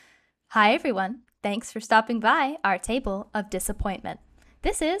Hi, everyone. Thanks for stopping by our table of disappointment.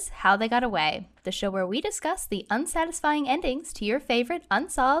 This is How They Got Away, the show where we discuss the unsatisfying endings to your favorite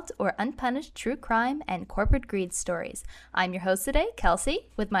unsolved or unpunished true crime and corporate greed stories. I'm your host today, Kelsey,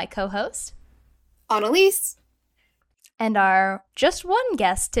 with my co-host, Annalise. And our just one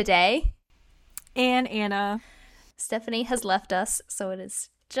guest today, and Anna. Stephanie has left us, so it is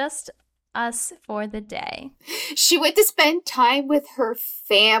just us for the day. She went to spend time with her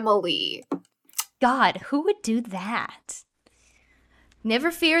family. God, who would do that? Never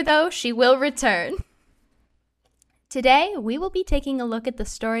fear, though, she will return. Today, we will be taking a look at the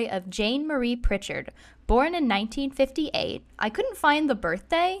story of Jane Marie Prichard, born in 1958. I couldn't find the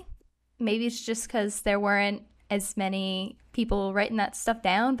birthday. Maybe it's just because there weren't as many people writing that stuff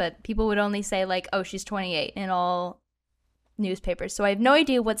down, but people would only say, like, oh, she's 28 in all newspapers. So I have no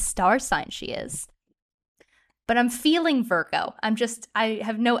idea what star sign she is. But I'm feeling Virgo. I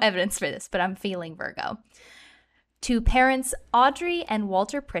have no evidence for this, but I'm feeling Virgo. To parents Audrey and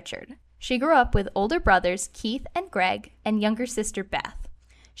Walter Prichard. She grew up with older brothers Keith and Greg and younger sister Beth.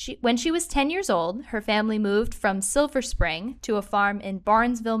 When she was 10 years old, her family moved from Silver Spring to a farm in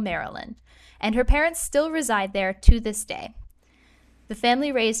Barnesville, Maryland, and her parents still reside there to this day. The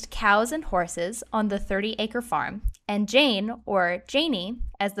family raised cows and horses on the 30-acre farm, and Jane, or Janie,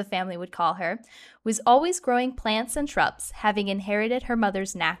 as the family would call her, was always growing plants and shrubs, having inherited her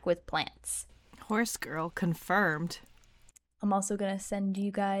mother's knack with plants. Horse girl confirmed. I'm also going to send you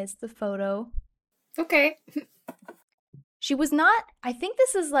guys the photo. Okay. She was not, I think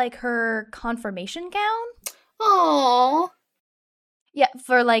this is like her confirmation gown. Aww. Yeah,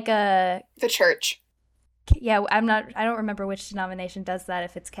 for like a... The church. Yeah, I don't remember which denomination does that,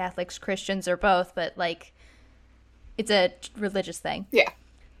 if it's Catholics, Christians, or both, but like, it's a religious thing. Yeah.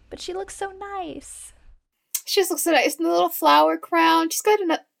 But she looks so nice. She just looks so nice in the little flower crown. She's got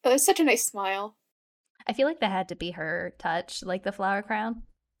such a nice smile. I feel like that had to be her touch, like the flower crown.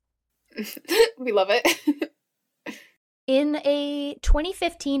 We love it. In a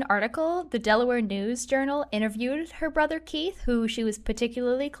 2015 article, the Delaware News Journal interviewed her brother Keith, who she was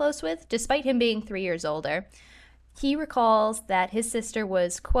particularly close with, despite him being 3 years older. He recalls that his sister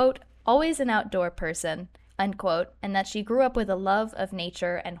was, quote, always an outdoor person, unquote, and that she grew up with a love of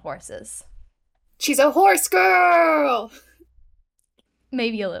nature and horses. She's a horse girl!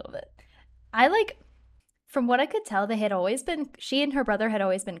 Maybe a little bit. From what I could tell, she and her brother had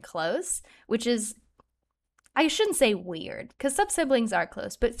always been close, which is, I shouldn't say weird, because some siblings are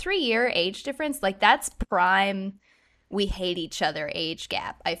close, but 3-year age difference, like, that's prime, we hate each other age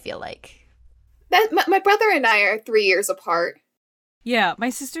gap, I feel like. My brother and I are 3 years apart. Yeah, my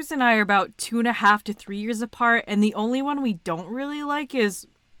sisters and I are about 2.5 to 3 years apart, and the only one we don't really like is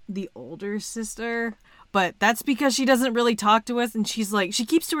the older sister, but that's because she doesn't really talk to us, and she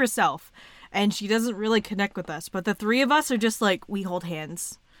keeps to herself, and she doesn't really connect with us, but the three of us are just like, we hold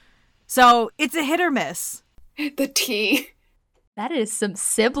hands. So, it's a hit or miss. The tea. That is some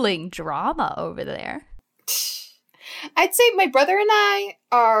sibling drama over there. I'd say my brother and I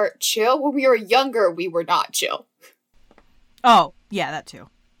are chill. When we were younger, we were not chill. Oh, yeah, that too.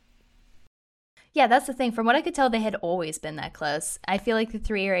 Yeah, that's the thing. From what I could tell, they had always been that close. I feel like the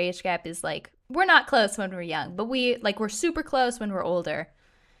 3-year age gap is like, we're not close when we're young, but we're super close when we're older.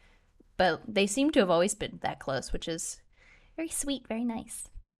 But they seem to have always been that close, which is very sweet, very nice.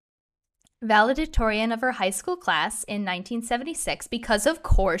 Valedictorian of her high school class in 1976, because of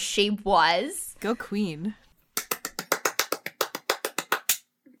course she was. Go Queen.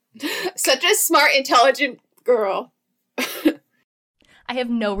 Such a smart, intelligent girl. I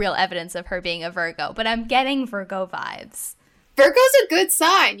have no real evidence of her being a Virgo, but I'm getting Virgo vibes. Virgo's a good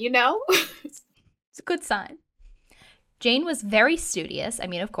sign, you know? It's a good sign. Jane was very studious. I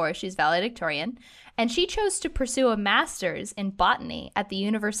mean, of course, she's valedictorian. And she chose to pursue a master's in botany at the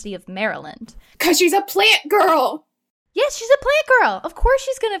University of Maryland. Because she's a plant girl. Yes, she's a plant girl. Of course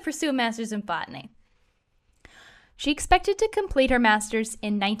she's going to pursue a master's in botany. She expected to complete her master's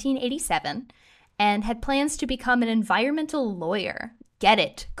in 1987 and had plans to become an environmental lawyer. Get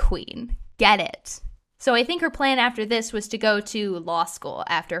it, Queen. Get it. So I think her plan after this was to go to law school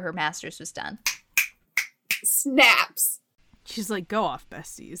after her master's was done. Snaps. She's like, go off,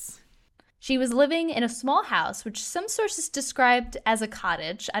 besties. She was living in a small house, which some sources described as a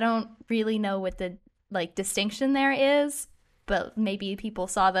cottage. I don't really know what the distinction there is, but maybe people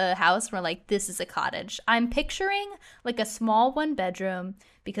saw the house and were like, this is a cottage. I'm picturing like a small 1-bedroom,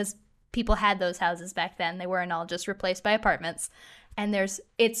 because people had those houses back then. They weren't all just replaced by apartments. And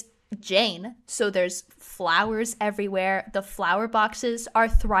it's Jane, so there's flowers everywhere. The flower boxes are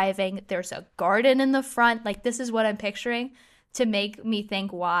thriving. There's a garden in the front. Like, this is what I'm picturing. to make me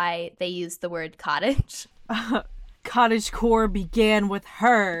think why they used the word cottage. Cottagecore began with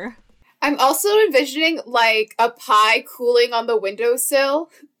her. I'm also envisioning, like, a pie cooling on the windowsill.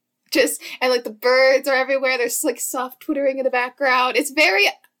 And, like, the birds are everywhere. There's, like, soft twittering in the background. It's very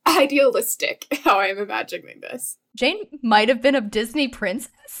idealistic how I'm imagining this. Jane might have been a Disney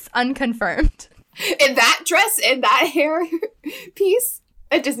princess, unconfirmed. In that dress, in that hair piece,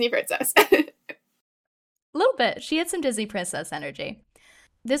 a Disney princess. A little bit. She had some Disney princess energy.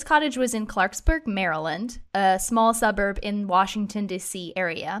 This cottage was in Clarksburg, Maryland, a small suburb in Washington, D.C.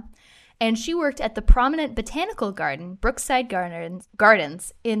 area. And she worked at the prominent botanical garden, Brookside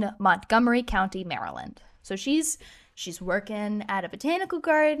Gardens in Montgomery County, Maryland. So she's working at a botanical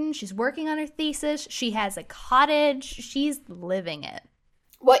garden. She's working on her thesis. She has a cottage. She's living it.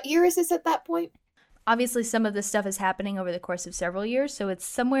 What year is this at that point? Obviously, some of this stuff is happening over the course of several years. So it's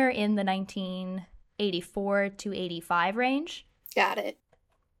somewhere in the 1984 to 85 range. Got it.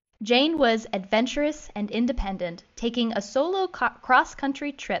 Jane was adventurous and independent, taking a solo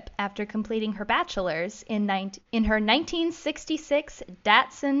cross-country trip after completing her bachelor's in her 1966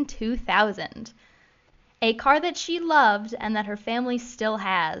 Datsun 2000, a car that she loved and that her family still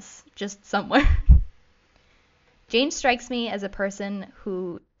has, just somewhere. Jane strikes me as a person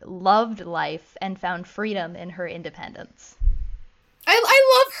who loved life and found freedom in her independence.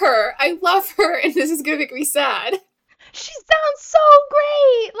 I love her. I love her, and this is going to make me sad. She sounds so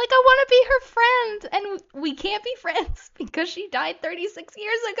great! Like, I want to be her friend, and we can't be friends because she died 36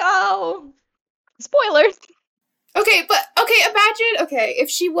 years ago! Spoilers! Okay, imagine, if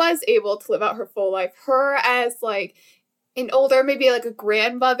she was able to live out her full life, her as, like, an older, maybe, like, a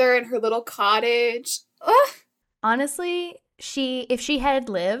grandmother in her little cottage. Ugh. Honestly, if she had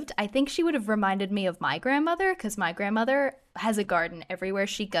lived, I think she would have reminded me of my grandmother, because my grandmother has a garden everywhere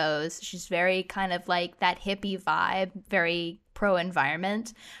she goes. She's very kind of like that hippie vibe, very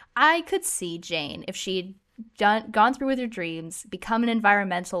pro-environment. I could see Jane, if she'd gone through with her dreams, become an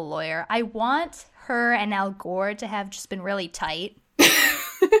environmental lawyer. I want her and Al Gore to have just been really tight.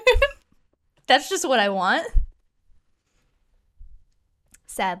 That's just what I want.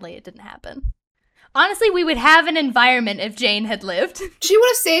 Sadly, it didn't happen. Honestly, we would have an environment if Jane had lived. She would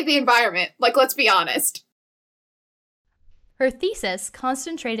have saved the environment. Like, let's be honest. Her thesis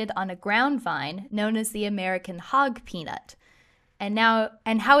concentrated on a ground vine known as the American hog peanut, and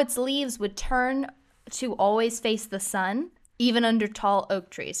how its leaves would turn to always face the sun, even under tall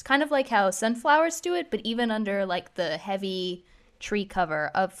oak trees. Kind of like how sunflowers do it, but even under, like, the heavy tree cover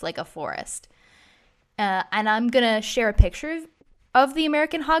of, like, a forest. And I'm gonna share a picture of the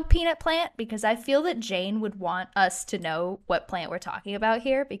American hog peanut plant because I feel that Jane would want us to know what plant we're talking about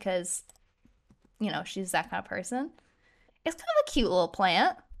here because, she's that kind of person. It's kind of a cute little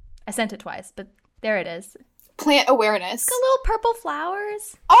plant. I sent it twice, but there it is. Plant awareness. It's got little purple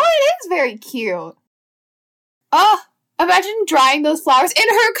flowers. Oh, it is very cute. Oh, imagine drying those flowers. In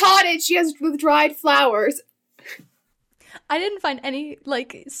her cottage, she has dried flowers. I didn't find any,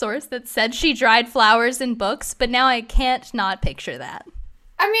 source that said she dried flowers in books, but now I can't not picture that.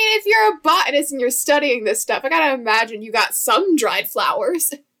 I mean, if you're a botanist and you're studying this stuff, I gotta imagine you got some dried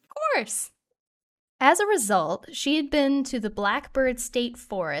flowers. Of course. As a result, she had been to the Blackbird State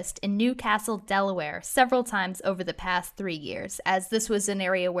Forest in Newcastle, Delaware, several times over the past 3 years, as this was an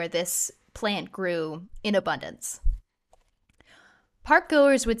area where this plant grew in abundance.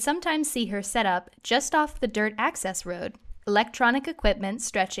 Parkgoers would sometimes see her set up just off the dirt access road, electronic equipment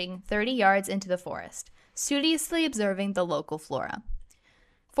stretching 30 yards into the forest, studiously observing the local flora.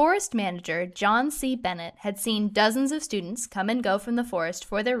 Forest manager John C. Bennett had seen dozens of students come and go from the forest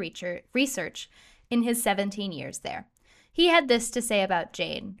for their research in his 17 years there. He had this to say about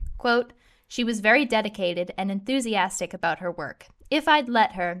Jane, quote, "She was very dedicated and enthusiastic about her work. If I'd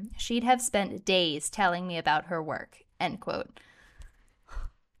let her, she'd have spent days telling me about her work," end quote.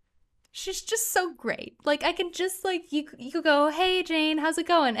 She's just so great. I can just, you could go, "Hey, Jane, how's it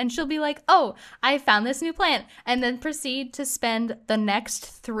going?" And she'll be like, "Oh, I found this new plant," and then proceed to spend the next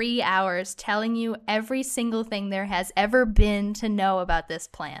 3 hours telling you every single thing there has ever been to know about this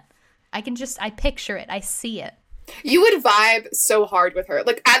plant. I picture it. I see it. You would vibe so hard with her.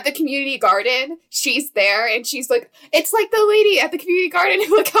 At the community garden, she's there, and she's like, it's like the lady at the community garden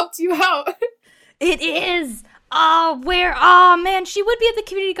who, helped you out. It is! Oh, man, she would be at the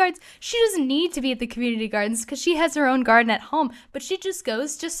community gardens. She doesn't need to be at the community gardens because she has her own garden at home, but she just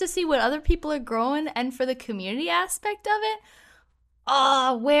goes just to see what other people are growing and for the community aspect of it.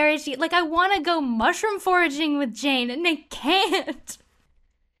 Oh, where is she? I want to go mushroom foraging with Jane, and I can't.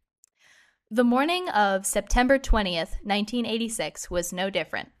 The morning of September 20th, 1986 was no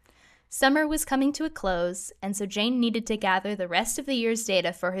different. Summer was coming to a close, and so Jane needed to gather the rest of the year's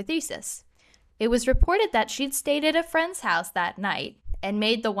data for her thesis. It was reported that she'd stayed at a friend's house that night and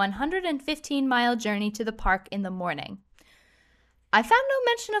made the 115-mile journey to the park in the morning. I found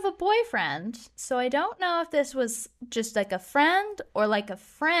no mention of a boyfriend, so I don't know if this was just like a friend or like a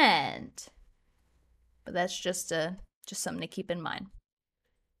friend. But that's just something to keep in mind.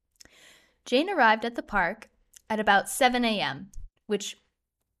 Jane arrived at the park at about 7 a.m., which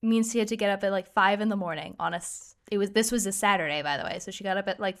means she had to get up at like 5 in the morning this was a Saturday, by the way, so she got up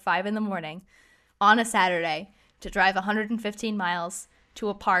at like 5 in the morning on a Saturday to drive 115 miles to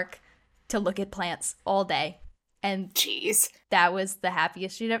a park to look at plants all day. And jeez, that was the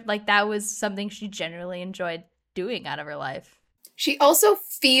happiest she'd ever, like, that was something she generally enjoyed doing out of her life. She also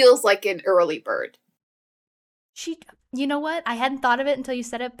feels like an early bird. You know what? I hadn't thought of it until you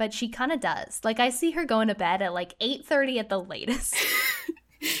said it, but she kind of does. Like, I see her going to bed at like 8:30 at the latest.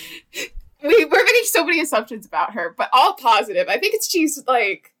 We're making so many assumptions about her, but all positive. I think she's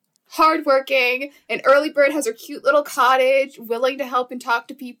like hardworking. An early bird, has her cute little cottage, willing to help and talk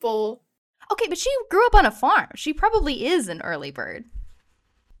to people. Okay, but she grew up on a farm. She probably is an early bird.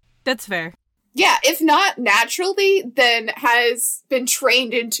 That's fair. Yeah, if not naturally, then has been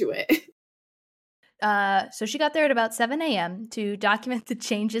trained into it. So she got there at about 7 a.m. to document the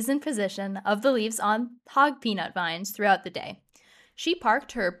changes in position of the leaves on hog peanut vines throughout the day. She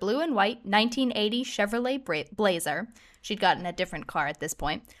parked her blue and white 1980 Chevrolet Blazer, she'd gotten a different car at this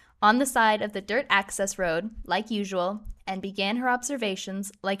point, on the side of the dirt access road, like usual, and began her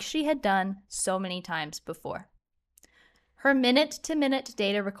observations like she had done so many times before. Her minute-to-minute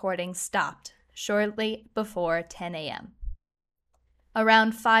data recording stopped shortly before 10 a.m.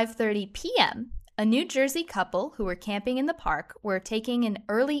 Around 5:30 p.m., a New Jersey couple who were camping in the park were taking an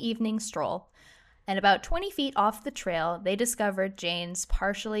early evening stroll, and about 20 feet off the trail, they discovered Jane's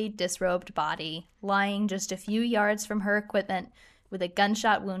partially disrobed body lying just a few yards from her equipment with a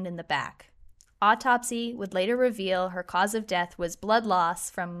gunshot wound in the back. Autopsy would later reveal her cause of death was blood loss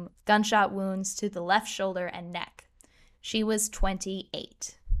from gunshot wounds to the left shoulder and neck. She was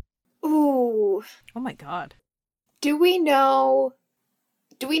 28. Ooh. Oh my god. Do we know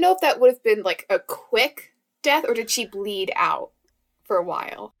if that would have been like a quick death, or did she bleed out for a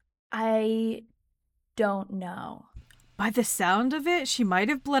while? I don't know. By the sound of it, she might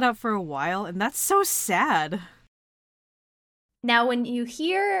have bled out for a while, and that's so sad. Now, when you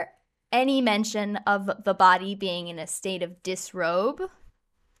hear any mention of the body being in a state of disrobe,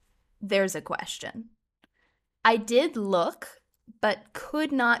 there's a question. I did look, but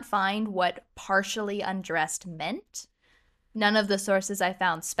could not find what partially undressed meant. None of the sources I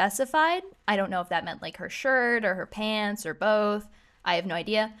found specified. I don't know if that meant like her shirt or her pants or both. I have no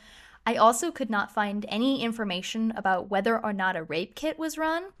idea. I also could not find any information about whether or not a rape kit was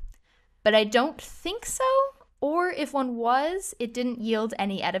run, but I don't think so, or if one was, it didn't yield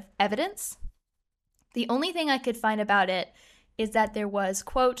any evidence. The only thing I could find about it is that there was,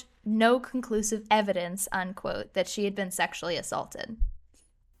 quote, no conclusive evidence, unquote, that she had been sexually assaulted.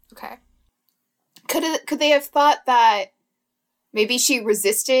 Okay. Could they have thought that maybe she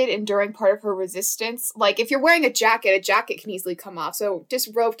resisted, and during part of her resistance, like if you're wearing a jacket can easily come off, so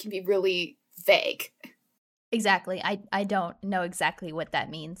disrobe can be really vague. Exactly. I don't know exactly what that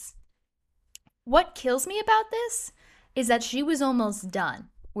means. What kills me about this is that she was almost done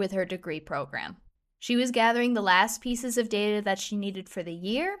with her degree program. She was gathering the last pieces of data that she needed for the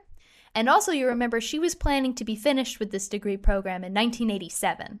year. And also, you remember, she was planning to be finished with this degree program in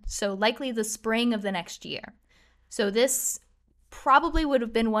 1987, so likely the spring of the next year. So this probably would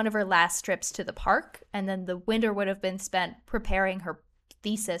have been one of her last trips to the park, and then the winter would have been spent preparing her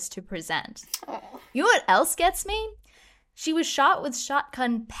thesis to present. You know what else gets me? She was shot with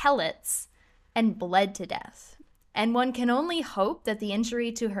shotgun pellets and bled to death. And one can only hope that the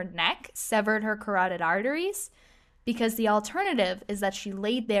injury to her neck severed her carotid arteries, because the alternative is that she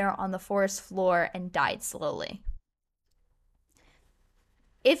laid there on the forest floor and died slowly.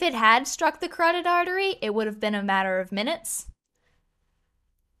 If it had struck the carotid artery, it would have been a matter of minutes.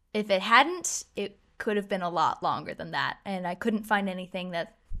 If it hadn't, it could have been a lot longer than that, and I couldn't find anything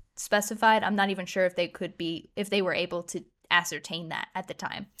that specified. I'm not even sure if they were able to ascertain that at the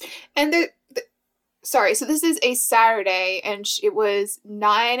time. And sorry, so this is a Saturday, and it was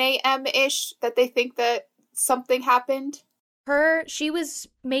 9 a.m.-ish that they think that something happened? She was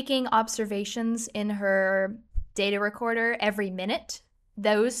making observations in her data recorder every minute.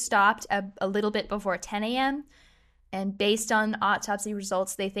 Those stopped a little bit before 10 a.m., and based on autopsy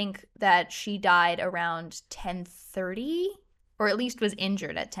results, they think that she died around 10:30, or at least was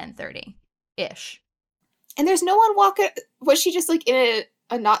injured at 10:30-ish. And there's no one walking. Was she just like in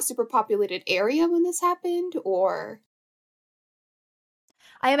a not super populated area when this happened, or?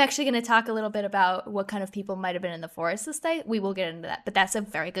 I am actually going to talk a little bit about what kind of people might have been in the forest this day. We will get into that, but that's a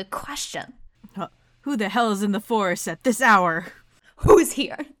very good question. Who the hell is in the forest at this hour? Who's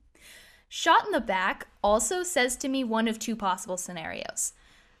here? Shot in the back also says to me one of two possible scenarios.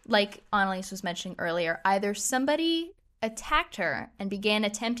 Like Annalise was mentioning earlier, either somebody attacked her and began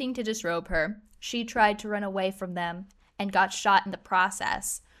attempting to disrobe her, she tried to run away from them and got shot in the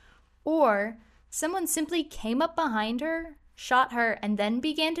process, or someone simply came up behind her, shot her, and then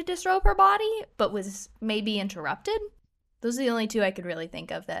began to disrobe her body, but was maybe interrupted. Those are the only two I could really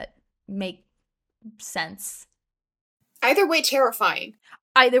think of that make sense. Either way, terrifying.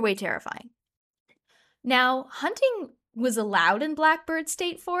 Either way, terrifying. Now, hunting was allowed in Blackbird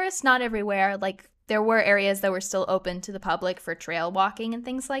State Forest, not everywhere. Like, there were areas that were still open to the public for trail walking and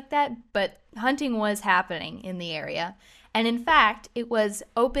things like that, but hunting was happening in the area. And in fact, it was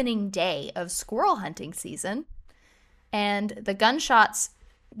opening day of squirrel hunting season, and the gunshots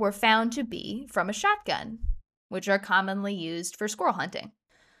were found to be from a shotgun, which are commonly used for squirrel hunting.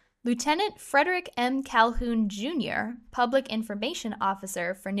 Lieutenant Frederick M. Calhoun, Jr., Public Information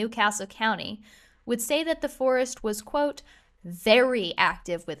Officer for Newcastle County, would say that the forest was, quote, very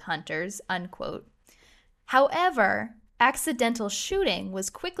active with hunters, unquote. However, accidental shooting was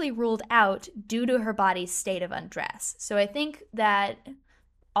quickly ruled out due to her body's state of undress. So I think that,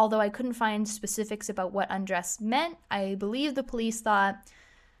 although I couldn't find specifics about what undress meant, I believe the police thought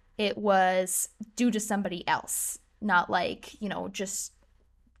it was due to somebody else, not like, just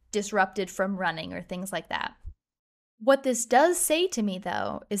disrupted from running or things like that. What this does say to me,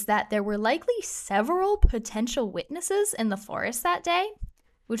 though, is that there were likely several potential witnesses in the forest that day,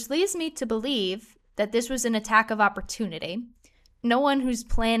 which leads me to believe that this was an attack of opportunity. No one who's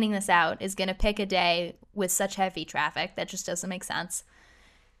planning this out is going to pick a day with such heavy traffic. That just doesn't make sense.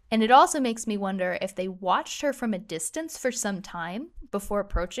 And it also makes me wonder if they watched her from a distance for some time before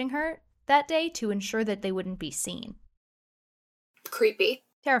approaching her that day to ensure that they wouldn't be seen. Creepy.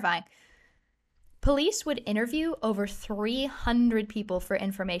 Terrifying. Police would interview over 300 people for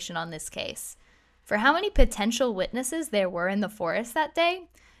information on this case. For how many potential witnesses there were in the forest that day,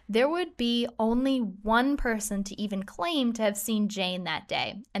 there would be only one person to even claim to have seen Jane that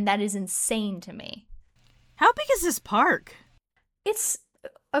day, and that is insane to me. How big is this park? It's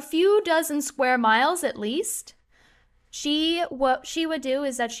a few dozen square miles at least. What she would do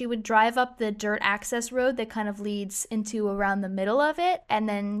is that she would drive up the dirt access road that kind of leads into around the middle of it, and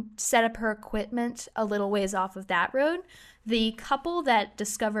then set up her equipment a little ways off of that road. The couple that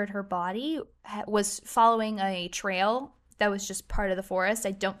discovered her body was following a trail that was just part of the forest.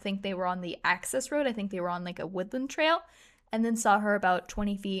 I don't think they were on the access road. I think they were on like a woodland trail, and then saw her about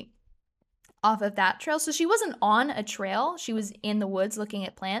 20 feet off of that trail. So she wasn't on a trail. She was in the woods looking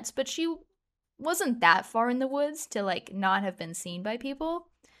at plants, but she wasn't that far in the woods to like not have been seen by people.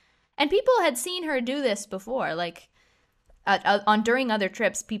 And people had seen her do this before, like during other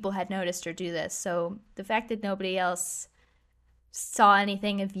trips, people had noticed her do this. So the fact that nobody else saw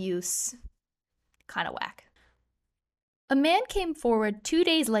anything of use, kind of whack. A man came forward 2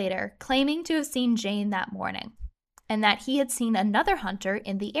 days later claiming to have seen Jane that morning, and that he had seen another hunter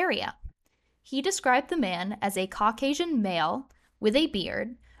in the area. He described the man as a Caucasian male with a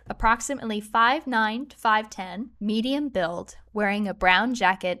beard, approximately 5'9" to 5'10", medium build, wearing a brown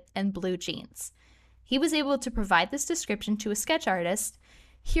jacket and blue jeans. He was able to provide this description to a sketch artist.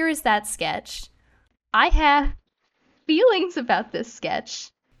 Here is that sketch. I have feelings about this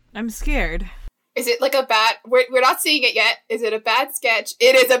sketch. I'm scared. Is it like a bad... We're not seeing it yet. Is it a bad sketch?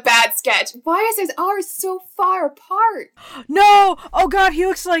 It is a bad sketch. Why is his ours so far apart? No! Oh god, he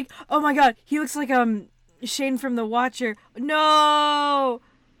looks like... Oh my god, he looks like, Shane from The Watcher. No!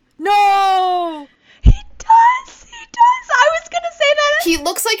 No! He does! He does! I was gonna say that! He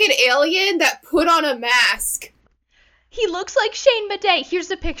looks like an alien that put on a mask. He looks like Shane Madej.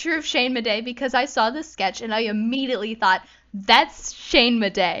 Here's a picture of Shane Madej because I saw this sketch and I immediately thought, that's Shane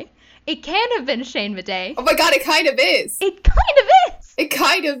Madej. It can have been Shane Madej. Oh my god, it kind of is. It kind of is. It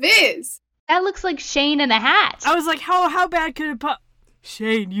kind of is. That looks like Shane in a hat. I was like, how bad could it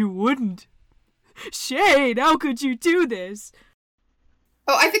Shane, you wouldn't. Shane, how could you do this?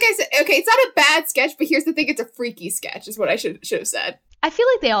 Oh, I think I said, okay, it's not a bad sketch, but here's the thing, it's a freaky sketch, is what I should have said. I feel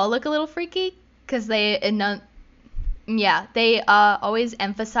like they all look a little freaky, because they always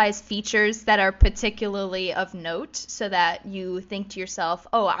emphasize features that are particularly of note, so that you think to yourself,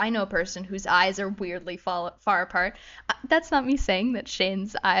 oh, I know a person whose eyes are weirdly far apart. That's not me saying that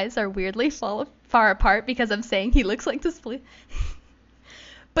Shane's eyes are weirdly far apart, because I'm saying he looks like this.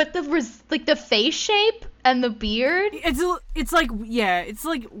 But the face shape and the beard, it's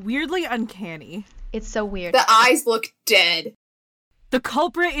like weirdly uncanny. it's so weird. The eyes look dead. The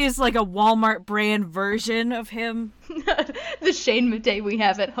culprit is like a Walmart brand version of him. The Shane Madej we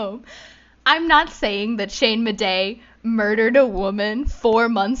have at home. I'm not saying that Shane Madej murdered a woman 4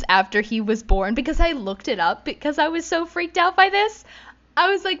 months after he was born, because I looked it up because I was so freaked out by this. I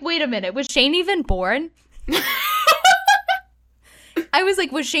was like, wait a minute, was Shane even born? I was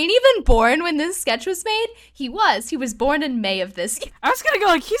like, was Shane even born when this sketch was made? He was. He was born in May of this year. I was gonna go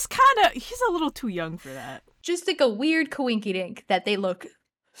like, he's a little too young for that. Just like a weird coinkydink that they look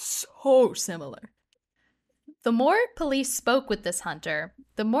so similar. The more police spoke with this hunter,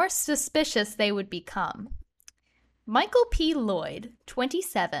 the more suspicious they would become. Michael P. Lloyd,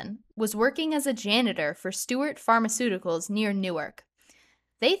 27, was working as a janitor for Stewart Pharmaceuticals near Newark.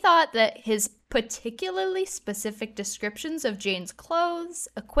 They thought that his particularly specific descriptions of Jane's clothes,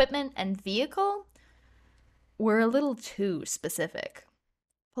 equipment, and vehicle were a little too specific.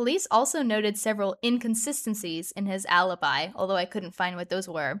 Police also noted several inconsistencies in his alibi, although I couldn't find what those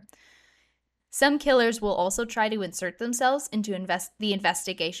were. Some killers will also try to insert themselves into the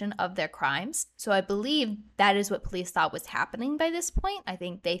investigation of their crimes, so I believe that is what police thought was happening by this point. I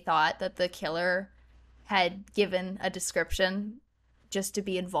think they thought that the killer had given a description just to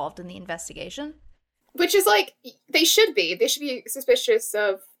be involved in the investigation. Which is like, they should be. They should be suspicious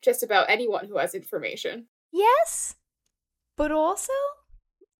of just about anyone who has information. Yes, but also,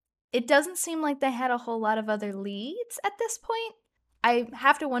 it doesn't seem like they had a whole lot of other leads at this point. I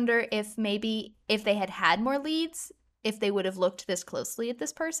have to wonder if maybe if they had more leads, if they would have looked this closely at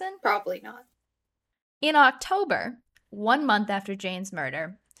this person. Probably not. In October, 1 month after Jane's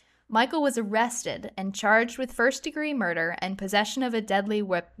murder, Michael was arrested and charged with first-degree murder and possession of a deadly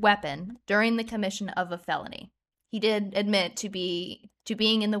weapon during the commission of a felony. He did admit to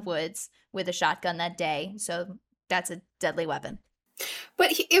being in the woods with a shotgun that day, so that's a deadly weapon.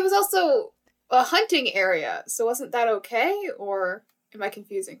 But it was also a hunting area, so wasn't that okay? Or am I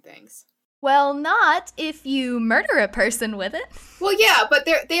confusing things? Well, not if you murder a person with it. Well, yeah, but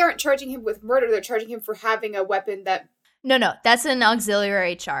they aren't charging him with murder. They're charging him for having a weapon that... No, that's an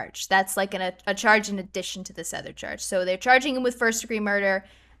auxiliary charge. That's like a charge in addition to this other charge. So they're charging him with first-degree murder,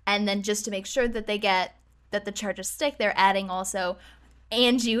 and then just to make sure that the charges stick, they're adding also,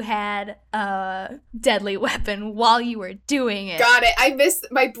 and you had a deadly weapon while you were doing it. Got it.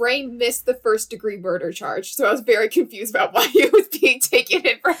 My brain missed the first-degree murder charge, so I was very confused about why he was being taken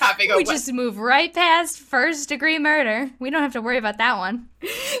in for having a weapon. We just move right past first-degree murder. We don't have to worry about that one.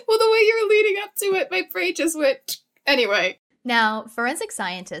 Well, the way you were leading up to it, my brain just went... Anyway. Now, forensic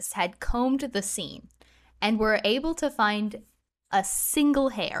scientists had combed the scene and were able to find a single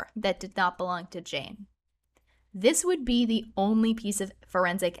hair that did not belong to Jane. This would be the only piece of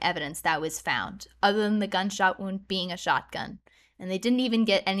forensic evidence that was found, other than the gunshot wound being a shotgun, and they didn't even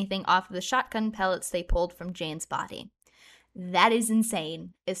get anything off of the shotgun pellets they pulled from Jane's body. That is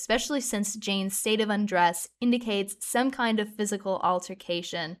insane, especially since Jane's state of undress indicates some kind of physical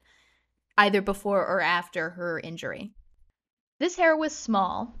altercation, either before or after her injury. This hair was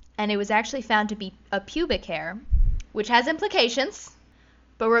small, and it was actually found to be a pubic hair, which has implications.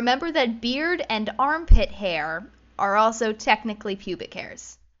 But remember that beard and armpit hair are also technically pubic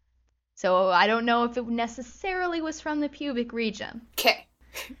hairs. So I don't know if it necessarily was from the pubic region. Okay.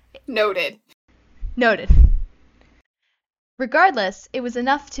 Noted. Regardless, it was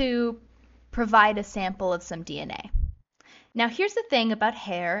enough to provide a sample of some DNA. Now here's the thing about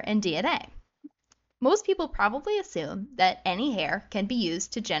hair and DNA. Most people probably assume that any hair can be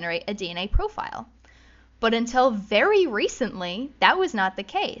used to generate a DNA profile. But until very recently, that was not the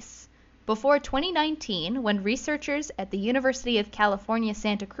case. Before 2019, when researchers at the University of California,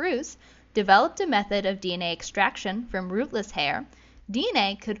 Santa Cruz developed a method of DNA extraction from rootless hair,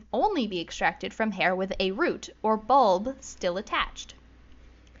 DNA could only be extracted from hair with a root or bulb still attached.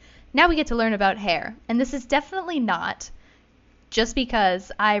 Now we get to learn about hair, and this is definitely not just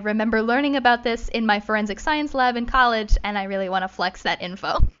because I remember learning about this in my forensic science lab in college, and I really want to flex that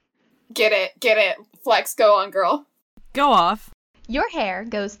info. Get it. Flex, go on, girl. Go off. Your hair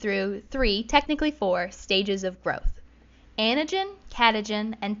goes through 3, technically 4, stages of growth. Anagen,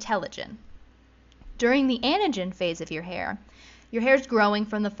 catagen, and telogen. During the anagen phase of your hair is growing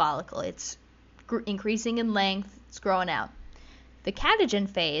from the follicle. It's increasing in length, it's growing out. The catagen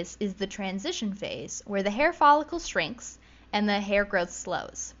phase is the transition phase, where the hair follicle shrinks and the hair growth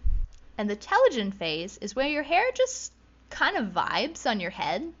slows. And the telogen phase is where your hair just kind of vibes on your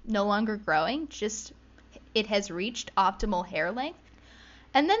head, no longer growing, just it has reached optimal hair length.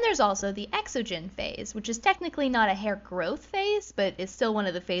 And then there's also the exogen phase, which is technically not a hair growth phase, but is still one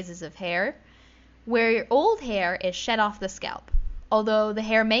of the phases of hair, where your old hair is shed off the scalp. Although the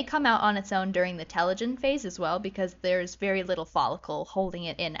hair may come out on its own during the telogen phase as well, because there's very little follicle holding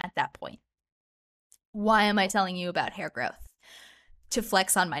it in at that point. Why am I telling you about hair growth? To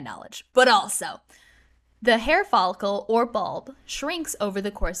flex on my knowledge. But also, the hair follicle or bulb shrinks over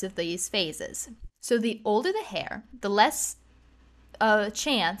the course of these phases. So the older the hair, the less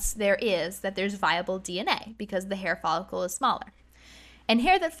chance there is that there's viable DNA because the hair follicle is smaller. And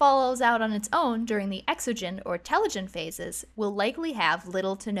hair that falls out on its own during the exogen or telogen phases will likely have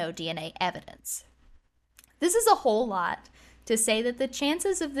little to no DNA evidence. This is a whole lot to say that the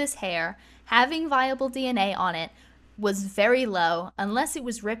chances of this hair having viable DNA on it was very low unless it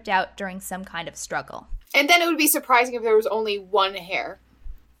was ripped out during some kind of struggle. And then it would be surprising if there was only one hair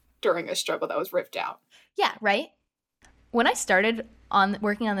during a struggle that was ripped out. Yeah, right? When I started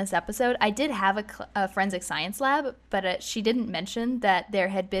working on this episode, I did have a forensic science lab, but she didn't mention that there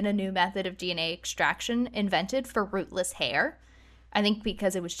had been a new method of DNA extraction invented for rootless hair. I think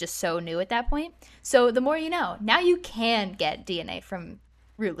because it was just so new at that point. So the more you know. Now you can get DNA from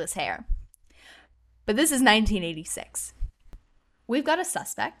rootless hair. But this is 1986. We've got a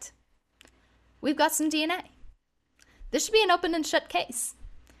suspect. We've got some DNA. This should be an open and shut case.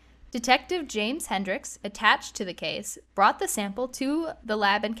 Detective James Hendricks, attached to the case, brought the sample to the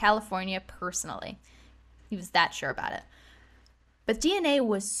lab in California personally. He was that sure about it. But DNA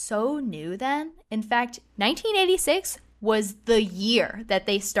was so new then. In fact, 1986 was the year that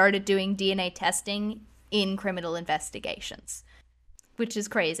they started doing DNA testing in criminal investigations, which is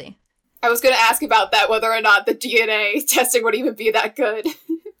crazy. I was going to ask about that, whether or not the DNA testing would even be that good.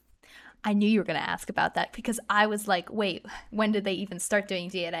 I knew you were going to ask about that because I was like, wait, when did they even start doing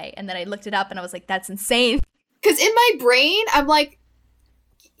DNA? And then I looked it up and I was like, that's insane. Because in my brain, I'm like,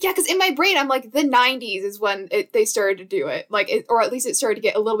 the 90s is when they started to do it. Or at least it started to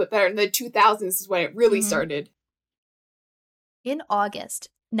get a little bit better. In the 2000s is when it really started. In August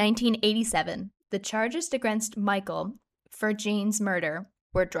 1987, the charges against Michael for Jane's murder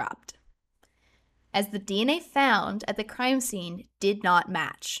were dropped, as the DNA found at the crime scene did not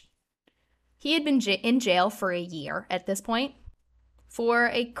match. He had been in jail for a year at this point for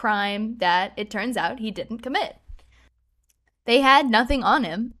a crime that it turns out he didn't commit. They had nothing on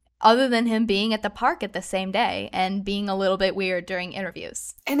him other than him being at the park at the same day and being a little bit weird during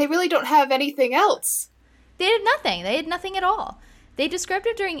interviews. And they really don't have anything else. They had nothing. They had nothing at all. They described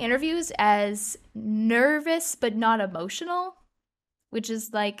him during interviews as nervous but not emotional, which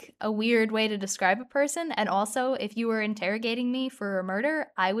is like a weird way to describe a person. And also, if you were interrogating me for a murder,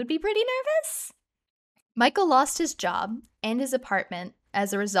 I would be pretty nervous. Michael lost his job and his apartment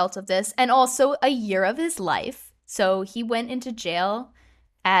as a result of this, and also a year of his life. So he went into jail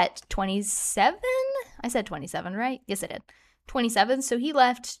at 27? I said 27, right? Yes, I did. 27, so he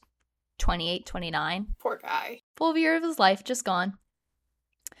left 28, 29. Poor guy. Full year of his life, just gone.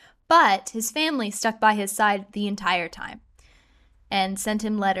 But his family stuck by his side the entire time and sent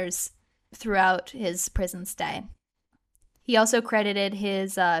him letters throughout his prison stay. He also credited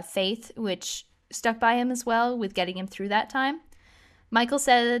his faith, which stuck by him as well, with getting him through that time. Michael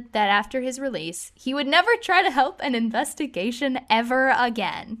said that after his release, he would never try to help an investigation ever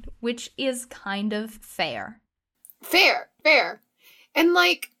again, which is kind of fair. Fair. And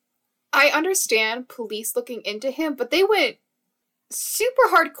I understand police looking into him, but they went super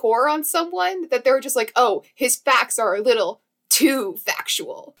hardcore on someone that they were just like, oh, his facts are a little too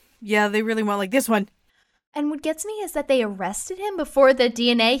factual. Yeah, they really want like this one. And what gets me is that they arrested him before the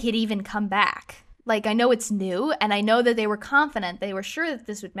DNA had even come back. Like, I know it's new, and I know that they were confident. They were sure that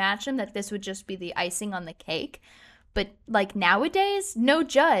this would match him, that this would just be the icing on the cake. But, like, nowadays, no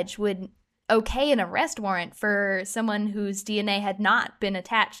judge would okay an arrest warrant for someone whose DNA had not been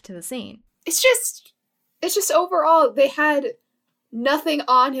attached to the scene. It's just overall, they had nothing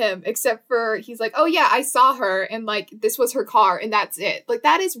on him except for he's like, oh yeah, I saw her and this was her car and that's it.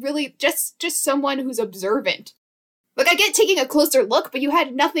 That is really just someone who's observant. I get taking a closer look, but you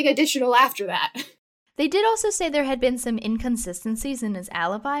had nothing additional after that. They did also say there had been some inconsistencies in his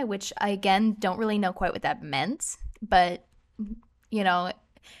alibi, which I again don't really know quite what that meant, but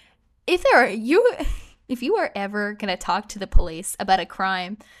if you are ever going to talk to the police about a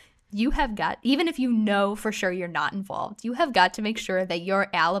crime, you have got, even if you know for sure you're not involved, you have got to make sure that your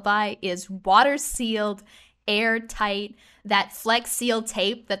alibi is water sealed, airtight, that Flex Seal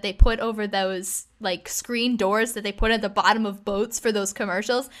tape that they put over those screen doors that they put at the bottom of boats for those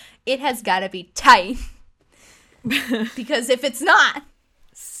commercials. It has got to be tight. Because if it's not,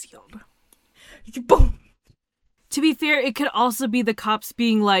 sealed. Boom. To be fair, it could also be the cops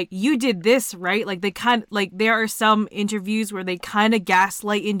being like, you did this, right? Like, there are some interviews where they kind of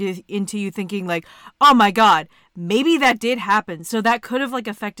gaslight into you thinking like, oh my God, maybe that did happen. So that could have like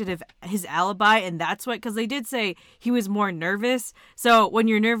affected his alibi. And that's what, because they did say he was more nervous. So when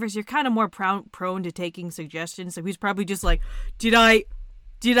you're nervous, you're kind of more prone to taking suggestions. So he's probably just like, did I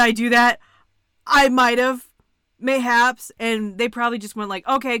do that? I might have. Mayhaps, and they probably just went like,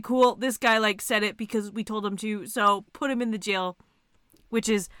 okay, cool, this guy like said it because we told him to, so put him in the jail, which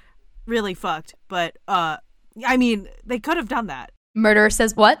is really fucked. But I mean, they could have done that. Murderer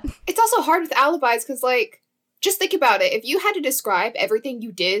says what? It's also hard with alibis because, like, just think about it. If you had to describe everything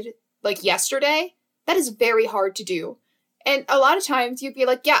you did, like, yesterday, that is very hard to do. And a lot of times you'd be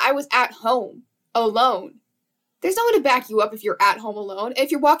like, yeah, I was at home alone. There's no one to back you up if you're at home alone.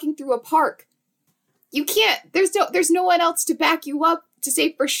 If you're walking through a park, you can't, there's no one else to back you up to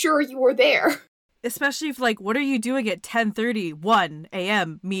say for sure you were there. Especially if, like, what are you doing at 10:31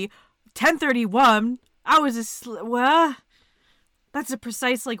 a.m.? Me, 10:31? I was well, that's a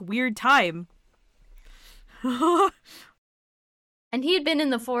precise, like, weird time. And he had been in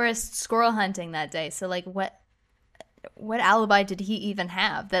the forest squirrel hunting that day, so, like, what alibi did he even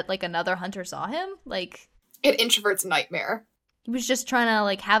have? That, like, another hunter saw him? Like, an introvert's nightmare. He was just trying to,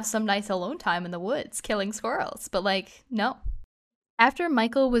 like, have some nice alone time in the woods, killing squirrels. But, like, no. After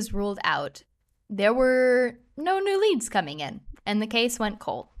Michael was ruled out, there were no new leads coming in, and the case went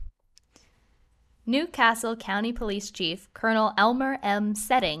cold. Newcastle County Police Chief Colonel Elmer M.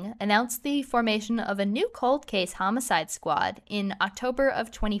 Setting announced the formation of a new cold case homicide squad in October of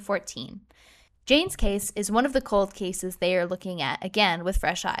 2014. Jane's case is one of the cold cases they are looking at, again, with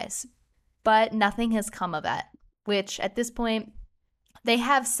fresh eyes. But nothing has come of it. Which, at this point, they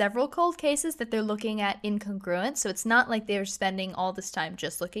have several cold cases that they're looking at incongruent, so it's not like they're spending all this time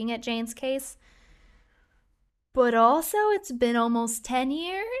just looking at Jane's case. But also, it's been almost 10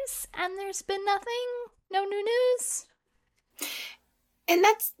 years, and there's been nothing, no new news. And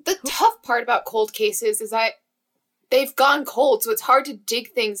that's the tough part about cold cases, is that they've gone cold, so it's hard to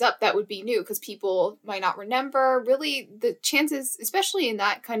dig things up that would be new, because people might not remember. Really, the chances, especially in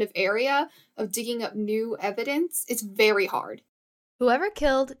that kind of area, of digging up new evidence, it's very hard. Whoever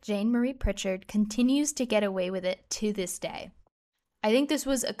killed Jane Marie Prichard continues to get away with it to this day. I think this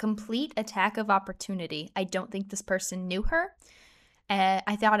was a complete attack of opportunity. I don't think this person knew her.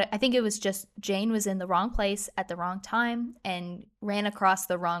 I think it was just Jane was in the wrong place at the wrong time and ran across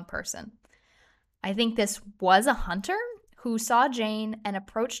the wrong person. I think this was a hunter who saw Jane and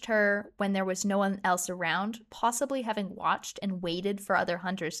approached her when there was no one else around, possibly having watched and waited for other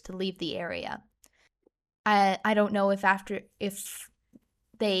hunters to leave the area. I don't know if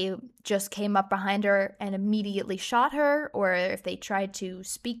they just came up behind her and immediately shot her, or if they tried to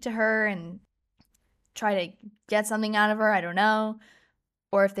speak to her and try to get something out of her, I don't know.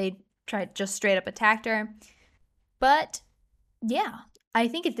 Or if they tried just straight up attacked her. But yeah, I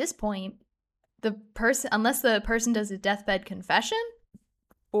think at this point, the person, unless the person does a deathbed confession,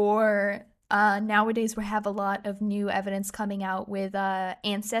 or nowadays we have a lot of new evidence coming out with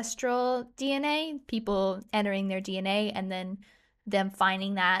ancestral DNA, people entering their DNA and then them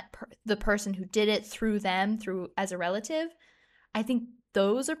finding that the person who did it through them, through as a relative. I think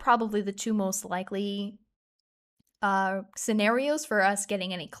those are probably the two most likely scenarios for us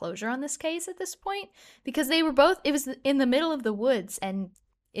getting any closure on this case at this point, because they were both, it was in the middle of the woods, and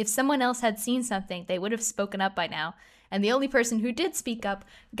if someone else had seen something, they would have spoken up by now. And the only person who did speak up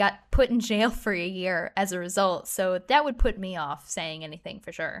got put in jail for a year as a result, so that would put me off saying anything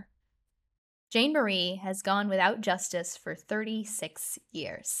for sure. Jane Marie has gone without justice for 36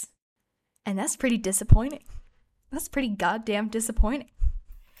 years. And that's pretty disappointing. That's pretty goddamn disappointing.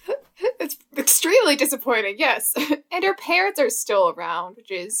 It's extremely disappointing, yes. And her parents are still around,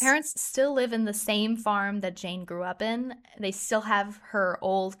 which is... Parents still live in the same farm that Jane grew up in. They still have her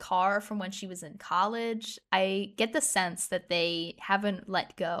old car from when she was in college. I get the sense that they haven't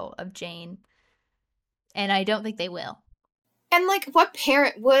let go of Jane. And I don't think they will. And, like, what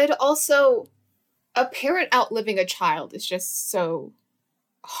parent would? Also, a parent outliving a child is just so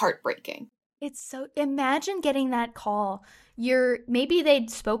heartbreaking. It's so... Imagine getting that call. Maybe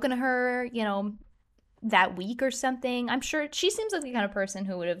they'd spoken to her, that week or something. I'm sure she seems like the kind of person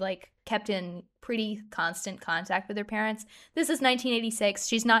who would have, like, kept in pretty constant contact with her parents. This is 1986.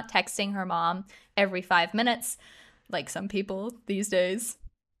 She's not texting her mom every 5 minutes, like some people these days.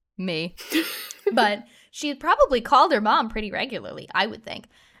 Me. But she had probably called her mom pretty regularly, I would think.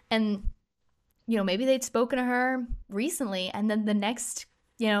 And, maybe they'd spoken to her recently, and then the next,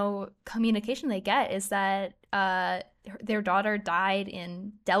 communication they get is that their daughter died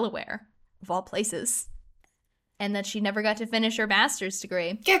in Delaware, of all places. and that she never got to finish her master's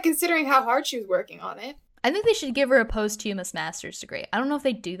degree. Yeah, considering how hard she was working on it. I think they should give her a posthumous master's degree. I don't know if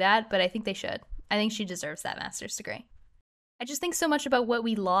they do that, but I think they should. I think she deserves that master's degree. I just think so much about what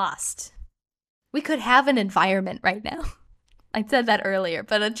we lost. We could have an environment right now. I said that earlier,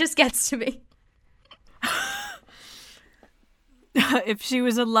 but it just gets to me. If she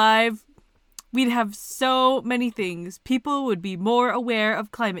was alive, we'd have so many things. People would be more aware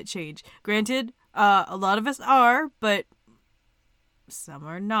of climate change. Granted, a lot of us are, but some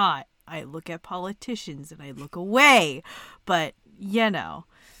are not. I look at politicians and I look away, but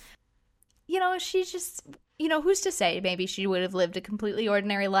She's just, who's to say? Maybe she would have lived a completely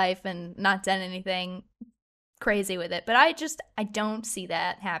ordinary life and not done anything crazy with it. But I don't see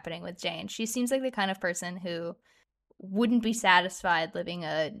that happening with Jane. She seems like the kind of person who wouldn't be satisfied living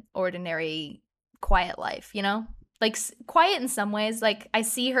an ordinary, quiet life, Like, quiet in some ways. Like, I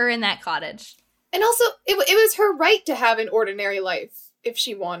see her in that cottage. And also, it was her right to have an ordinary life if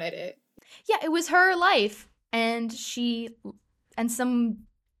she wanted it. Yeah, it was her life. And some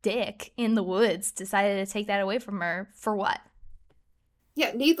dick in the woods decided to take that away from her for what?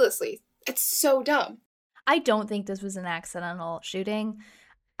 Yeah, needlessly. It's so dumb. I don't think this was an accidental shooting.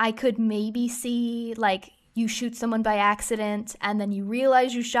 I could maybe see, like, you shoot someone by accident and then you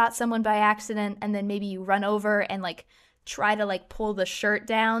realize you shot someone by accident and then maybe you run over and, like, try to, like, pull the shirt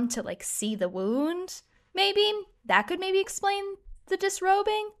down to, like, see the wound. Maybe that could maybe explain the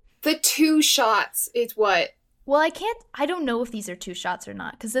disrobing. The 2 shots is what. Well, I don't know if these are 2 shots or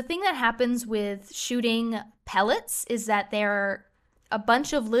not, because the thing that happens with shooting pellets is that they're a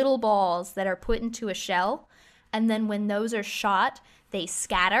bunch of little balls that are put into a shell, and then when those are shot, they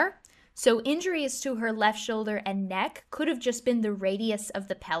scatter. So injuries to her left shoulder and neck could have just been the radius of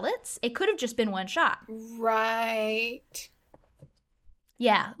the pellets. It could have just been 1 shot. Right.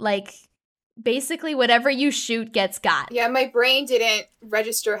 Yeah, like, basically whatever you shoot gets got. Yeah, my brain didn't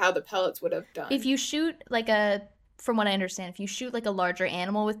register how the pellets would have done. If you shoot, like, from what I understand, if you shoot, like, a larger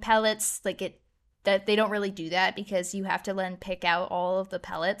animal with pellets, like, that they don't really do that because you have to then pick out all of the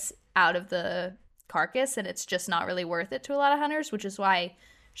pellets out of the carcass, and it's just not really worth it to a lot of hunters, which is why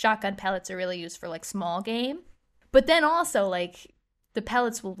shotgun pellets are really used for, like, small game. But then also, like, the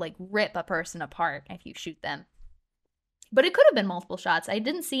pellets will, like, rip a person apart if you shoot them. But it could have been multiple shots. I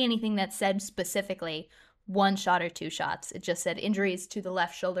didn't see anything that said specifically 1 shot or 2 shots. It just said injuries to the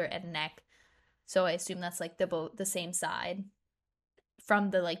left shoulder and neck. So I assume that's, like, the same side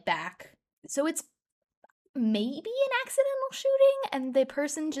from the, like, back. So it's maybe an accidental shooting and the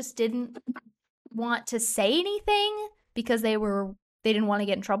person just didn't want to say anything because they didn't want to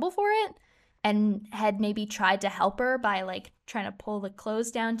get in trouble for it and had maybe tried to help her by, like, trying to pull the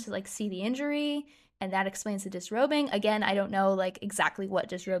clothes down to, like, see the injury. And that explains the disrobing. Again, I don't know, like, exactly what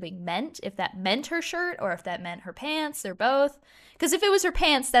disrobing meant. If that meant her shirt or if that meant her pants or both. Because if it was her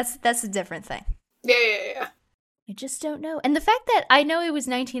pants, that's a different thing. Yeah. I just don't know. And the fact that I know it was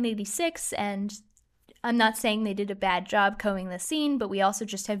 1986 and I'm not saying they did a bad job combing the scene, but we also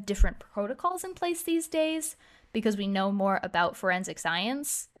just have different protocols in place these days because we know more about forensic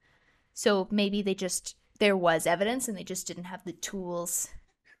science. So maybe there was evidence and they just didn't have the tools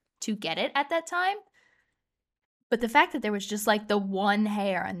to get it at that time. But the fact that there was just, like, the 1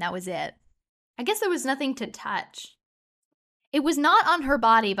 hair and that was it. I guess there was nothing to touch. It was not on her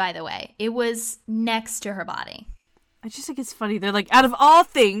body, by the way. It was next to her body. I just think it's funny. They're like, out of all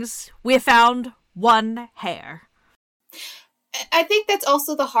things, we found 1 hair. I think that's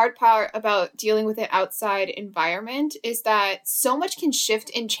also the hard part about dealing with an outside environment is that so much can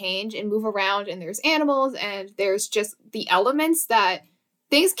shift and change and move around, and there's animals and there's just the elements that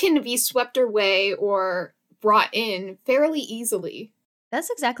things can be swept away or brought in fairly easily. That's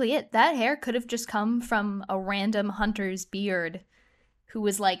exactly it. That hair could have just come from a random hunter's beard who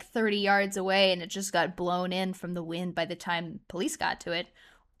was, like, 30 yards away and it just got blown in from the wind by the time police got to it.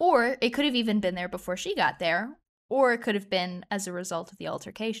 Or it could have even been there before she got there. Or it could have been as a result of the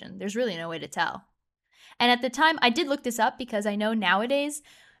altercation. There's really no way to tell. And at the time, I did look this up because I know nowadays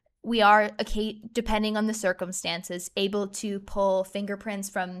we are, depending on the circumstances, able to pull fingerprints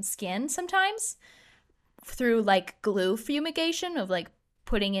from skin sometimes through, like, glue fumigation of, like,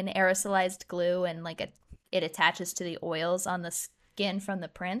 putting in aerosolized glue and, like, it attaches to the oils on the skin from the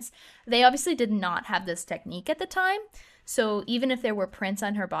prints. They obviously did not have this technique at the time. So even if there were prints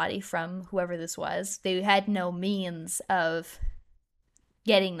on her body from whoever this was, they had no means of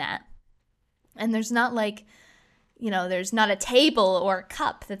getting that. And there's not, like, there's not a table or a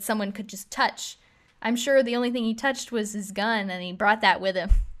cup that someone could just touch. I'm sure the only thing he touched was his gun, and he brought that with him.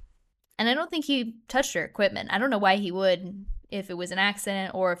 And I don't think he touched her equipment. I don't know why he would if it was an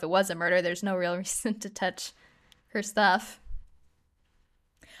accident or if it was a murder. There's no real reason to touch her stuff.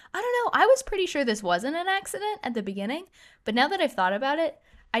 I don't know. I was pretty sure this wasn't an accident at the beginning, but now that I've thought about it,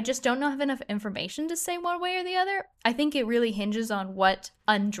 I just don't have enough information to say one way or the other. I think it really hinges on what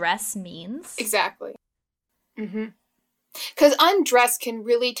undress means. Exactly. Mm-hmm. Because undress can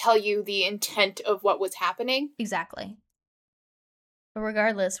really tell you the intent of what was happening. Exactly. But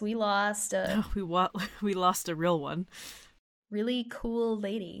regardless, we lost a... we lost a real one. Really cool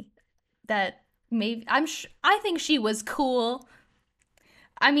lady that maybe... I think she was cool.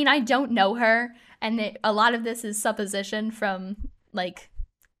 I mean, I don't know her, and a lot of this is supposition from, like,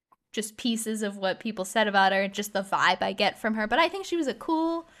 just pieces of what people said about her, just the vibe I get from her. But I think she was a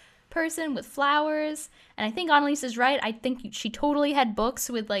cool person with flowers, and I think Annalisa's right. I think she totally had books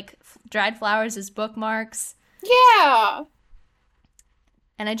with, like, dried flowers as bookmarks. Yeah!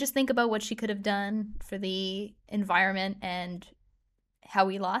 And I just think about what she could have done for the environment and how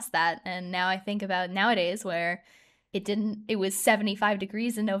we lost that. And now I think about nowadays where it was 75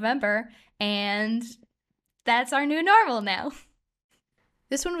 degrees in November, and that's our new normal now.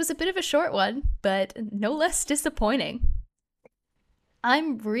 This one was a bit of a short one, but no less disappointing.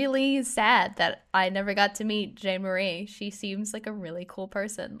 I'm really sad that I never got to meet Jane Marie. She seems like a really cool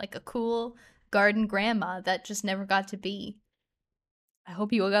person, like a cool garden grandma that just never got to be. I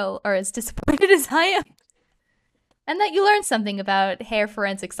hope you are as disappointed as I am. And that you learned something about hair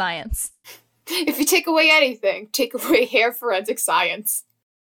forensic science. If you take away anything, take away hair forensic science.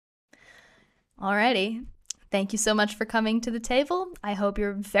 Alrighty. Thank you so much for coming to the table. I hope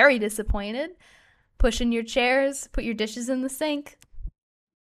you're very disappointed. Push in your chairs, put your dishes in the sink.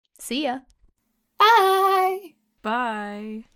 See ya. Bye! Bye.